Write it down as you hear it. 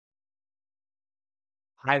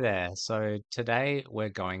Hi there. So today we're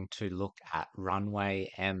going to look at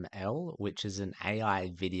Runway ML, which is an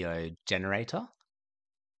AI video generator.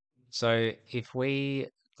 So if we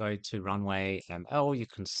go to Runway ML, you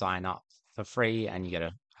can sign up for free and you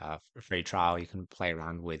get a free trial. You can play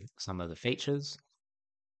around with some of the features.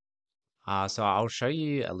 So I'll show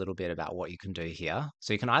you a little bit about what you can do here.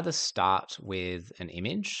 So you can either start with an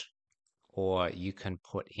image or you can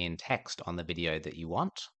put in text on the video that you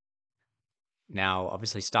want. Now,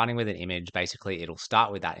 obviously, starting with an image, basically it'll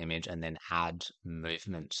start with that image and then add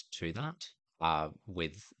movement to that,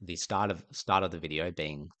 with the start of the video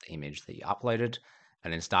being the image that you uploaded,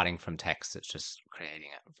 and then starting from text, it's just creating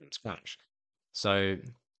it from scratch. So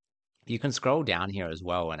you can scroll down here as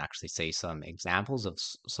well and actually see some examples of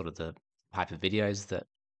sort of the type of videos that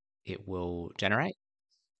it will generate.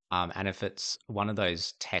 And if it's one of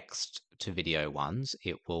those text to video ones,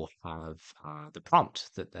 it will have the prompt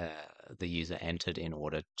that the user entered in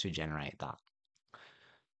order to generate that.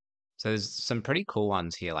 So there's some pretty cool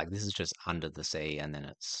ones here. Like this is just under the sea, and then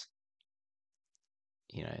it's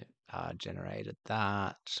you know generated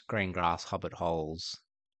that green grass, hobbit holes,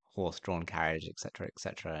 horse-drawn carriage, etc.,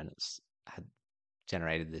 etc., and it's had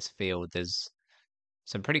generated this field. There's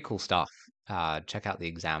some pretty cool stuff. Check out the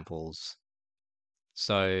examples.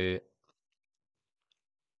 So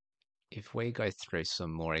if we go through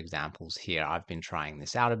some more examples here, I've been trying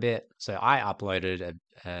this out a bit. So I uploaded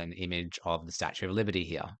an image of the Statue of Liberty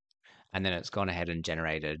here, and then it's gone ahead and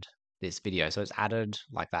generated this video. So it's added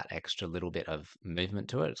like that extra little bit of movement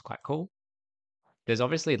to it. It's quite cool. There's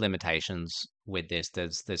obviously limitations with this.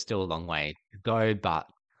 There's still a long way to go, but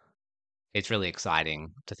it's really exciting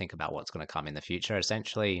to think about what's going to come in the future.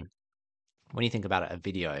 Essentially, when you think about it, a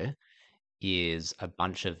video is a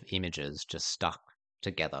bunch of images just stuck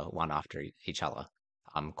together one after each other,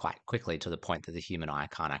 quite quickly, to the point that the human eye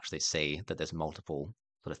can't actually see that there's multiple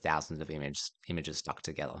sort of thousands of images stuck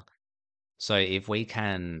together. So if we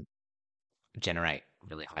can generate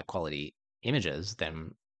really high quality images, then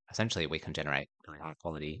essentially we can generate really high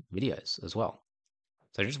quality videos as well.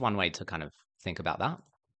 So just one way to kind of think about that.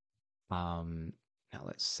 Now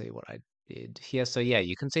let's see what I did here. So yeah,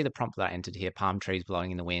 you can see the prompt that I entered here: palm trees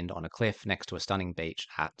blowing in the wind on a cliff next to a stunning beach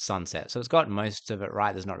at sunset. So it's got most of it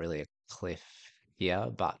right. There's not really a cliff here,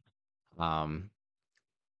 but um,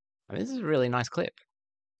 I mean, this is a really nice clip.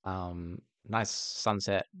 Nice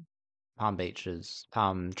sunset, palm beaches,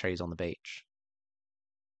 palm trees on the beach.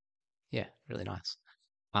 Yeah, really nice.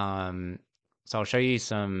 Um, so I'll show you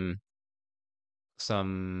some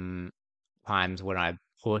times when I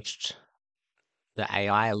pushed the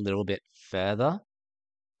AI a little bit further,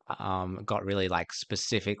 got really like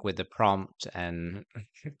specific with the prompt and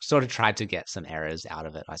sort of tried to get some errors out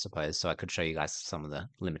of it, I suppose, so I could show you guys some of the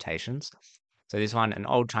limitations. So this one, an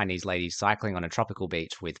old Chinese lady cycling on a tropical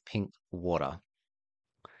beach with pink water.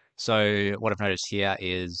 So what I've noticed here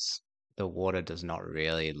is the water does not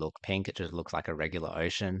really look pink. It just looks like a regular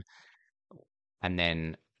ocean. And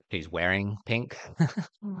then she's wearing pink.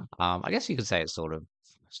 I guess you could say it's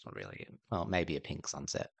not really, well, maybe a pink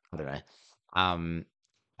sunset. I don't know. Um,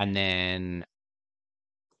 and then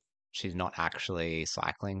she's not actually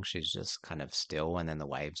cycling. She's just kind of still, and then the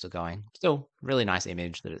waves are going. Still, really nice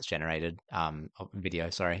image that it's generated. Video,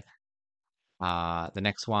 sorry. The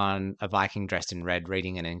next one, a Viking dressed in red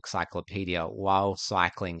reading an encyclopedia while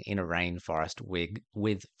cycling in a rainforest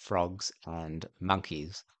with frogs and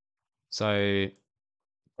monkeys. So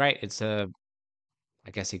great. I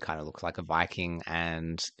guess he kind of looks like a Viking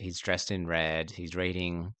and he's dressed in red. He's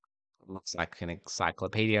reading, looks like an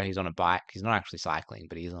encyclopedia. He's on a bike. He's not actually cycling,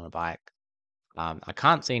 but he's on a bike. I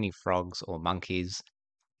can't see any frogs or monkeys.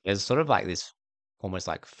 There's sort of like this almost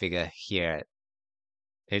like figure here.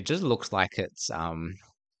 It just looks like it's the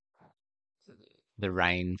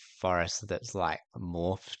rainforest that's like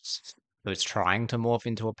morphed. So it's trying to morph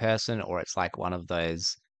into a person, or it's like one of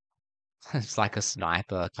those. It's like a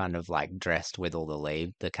sniper kind of like dressed with all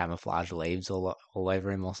the camouflage leaves all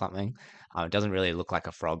over him or something. It doesn't really look like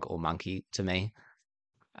a frog or monkey to me.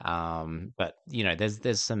 But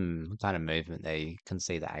there's some kind of movement there. You can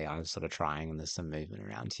see the AI is sort of trying, and there's some movement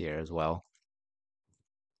around here as well.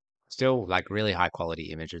 Still like really high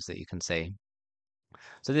quality images that you can see.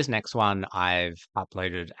 So this next one, I've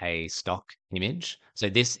uploaded a stock image. So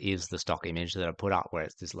this is the stock image that I put up, where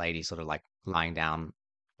it's this lady sort of like lying down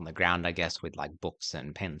on the ground, I guess, with like books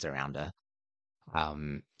and pens around her.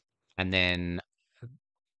 Um, and then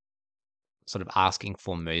sort of asking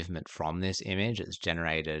for movement from this image, it's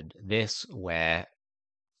generated this where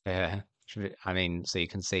I mean, so you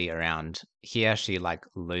can see around here, she like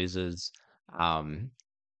loses um,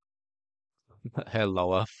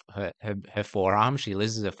 her her forearm. She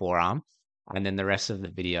loses her forearm, and then the rest of the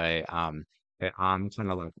video, her arm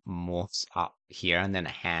kind of like morphs up here, and then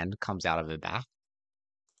a hand comes out of her back.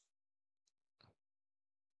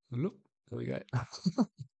 Look, there we go.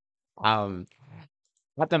 Um,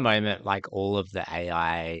 at the moment, like all of the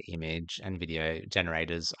AI image and video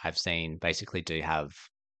generators I've seen basically do have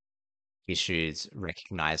issues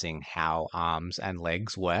recognizing how arms and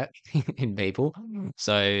legs work in people.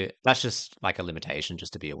 So that's just like a limitation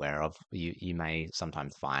just to be aware of. You may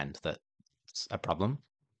sometimes find that it's a problem.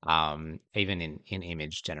 Even in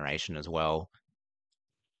image generation as well.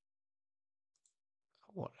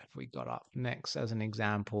 What have we got up next as an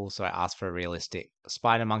example? So I asked for a realistic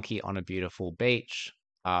spider monkey on a beautiful beach.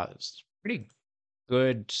 It's pretty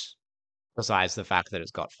good, besides the fact that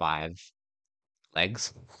it's got 5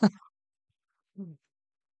 legs.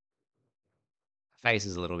 Face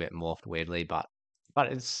is a little bit morphed weirdly, but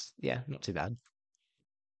it's yeah, not too bad.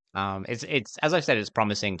 It's as I said, it's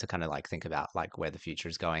promising to kind of like think about like where the future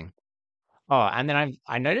is going. Oh, and then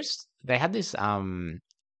I noticed they had this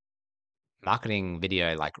marketing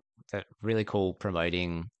video like that really cool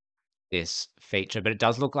promoting this feature, but it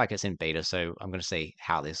does look like it's in beta, so I'm going to see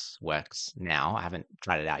how this works now. I haven't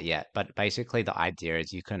tried it out yet, but basically the idea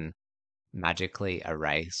is you can magically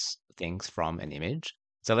erase things from an image.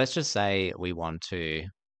 So let's just say we want to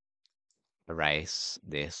erase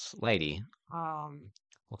this lady.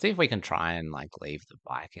 We'll see if we can try and like leave the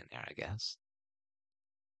bike in there, I guess.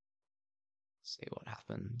 See what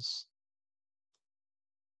happens.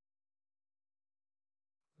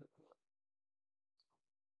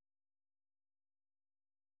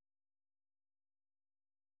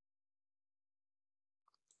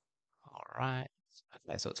 All right.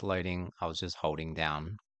 Okay, so it's loading. I was just holding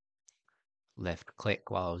down left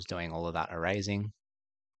click while I was doing all of that erasing.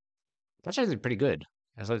 That's actually pretty good.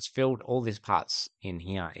 And so it's filled all these parts in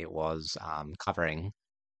here. It was covering,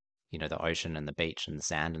 the ocean and the beach and the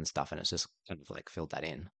sand and stuff, and it's just kind of like filled that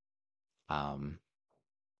in. Um,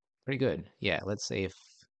 Pretty good. Yeah, let's see if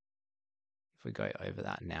we go over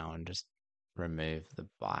that now and just remove the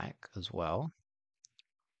bike as well.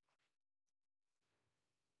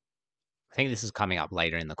 I think this is coming up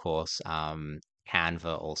later in the course.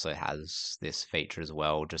 Canva also has this feature as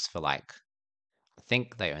well, just for like, I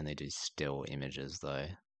think they only do still images though,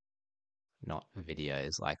 not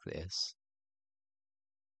videos like this.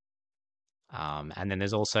 And then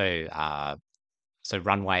there's also, so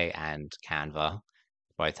Runway and Canva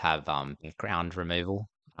both have background removal.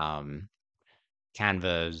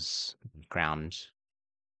 Canva's background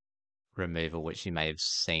removal, which you may have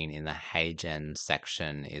seen in the HeyGen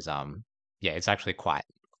section, is yeah, it's actually quite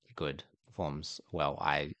good. Performs well.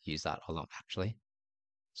 I use that a lot actually.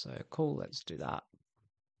 So cool, let's do that.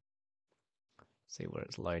 See where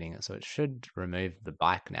it's loading it. So it should remove the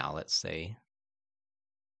bike now. Let's see.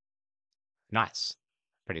 Nice.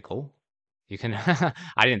 Pretty cool. You can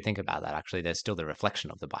I didn't think about that actually. There's still the reflection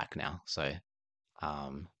of the bike now. So maybe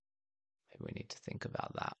we need to think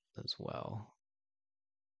about that as well.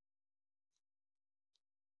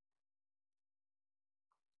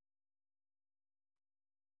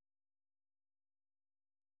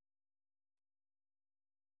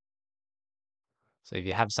 So if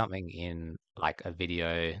you have something in like a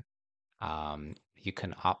video, you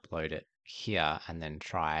can upload it here and then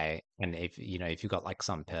try. And if you've got like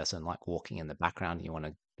some person like walking in the background, and you want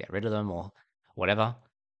to get rid of them or whatever.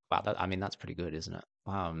 But that, I mean, that's pretty good, isn't it?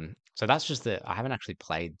 So that's just I haven't actually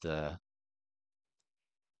played the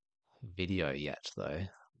video yet though.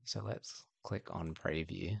 So let's click on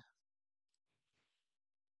preview.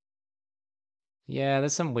 Yeah,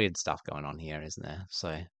 there's some weird stuff going on here, isn't there?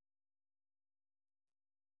 So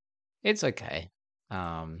it's okay.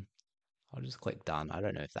 Um, I'll just click done. I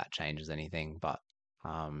don't know if that changes anything, but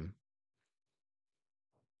um,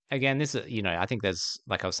 again, this is, I think there's,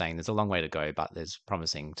 like I was saying, there's a long way to go, but there's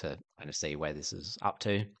promising to kind of see where this is up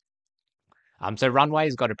to. So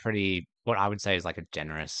Runway's got a pretty, what I would say is like a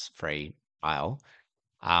generous free trial,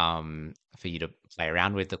 for you to play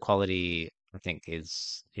around with. The quality, I think,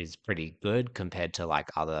 is pretty good compared to like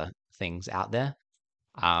other things out there.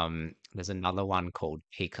 There's another one called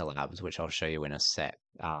Pika Labs, which I'll show you in a sec.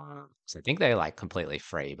 So I think they're like completely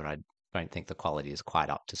free, but I don't think the quality is quite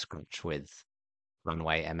up to scratch with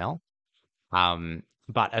Runway ML.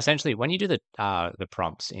 But essentially, when you do the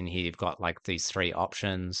prompts in here, you've got like these 3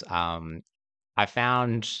 options. I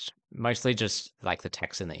found mostly just like the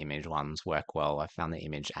text and the image ones work well. I found the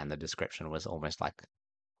image and the description was almost like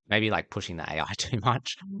maybe like pushing the AI too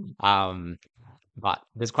much. Um, but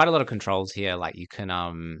there's quite a lot of controls here. Like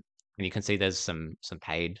and you can see there's some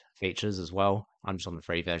paid features as well. I'm just on the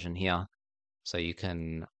free version here. So you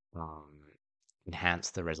can um,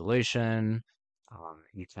 enhance the resolution.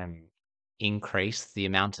 You can increase the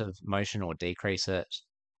amount of motion or decrease it.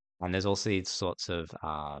 And there's also these sorts of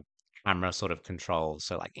camera sort of controls.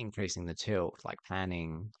 So like increasing the tilt, like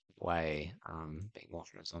panning way, being more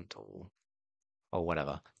horizontal or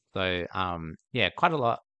whatever. So yeah, quite a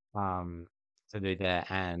lot to do there.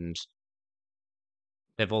 And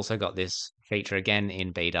they've also got this feature again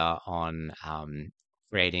in beta on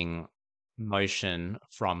creating motion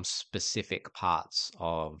from specific parts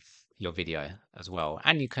of your video as well.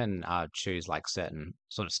 And you can choose like certain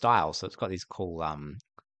sort of styles. So it's got these cool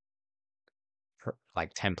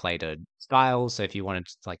like templated styles. So if you wanted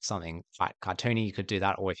like something quite cartoony, you could do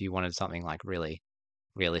that. Or if you wanted something like really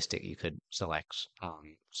realistic, you could select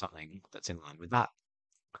something that's in line with that.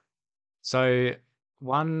 So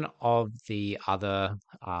one of the other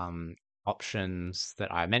options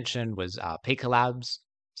that I mentioned was Pika Labs.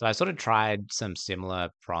 So I sort of tried some similar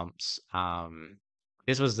prompts.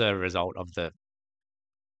 This was the result of the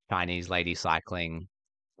Chinese lady cycling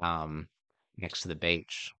um, next to the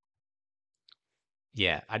beach.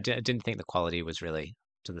 Yeah, I didn't think the quality was really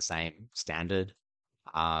to the same standard.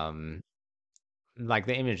 Um, like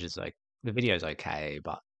the image is like the video is okay,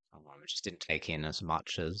 but it just didn't take in as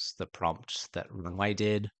much as the prompt that Runway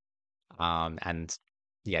did. And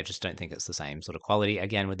yeah, just don't think it's the same sort of quality.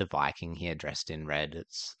 Again, with the Viking here dressed in red,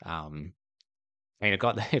 it's I mean, it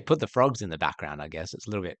got it put the frogs in the background. I guess it's a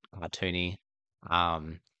little bit cartoony.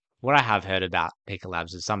 Um, what I have heard about Pika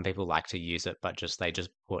Labs is some people like to use it, but just they just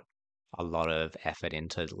put a lot of effort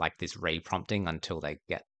into like this re-prompting until they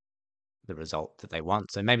get the result that they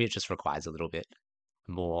want. So maybe it just requires a little bit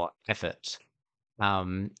more effort.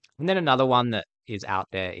 And then another one that is out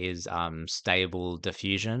there is stable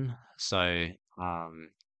diffusion. So um,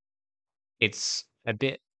 it's a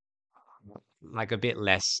bit like a bit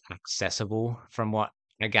less accessible from what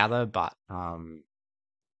I gather, but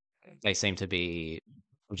they seem to be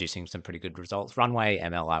producing some pretty good results. Runway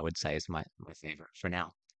ML, I would say, is my favorite for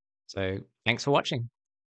now. So thanks for watching.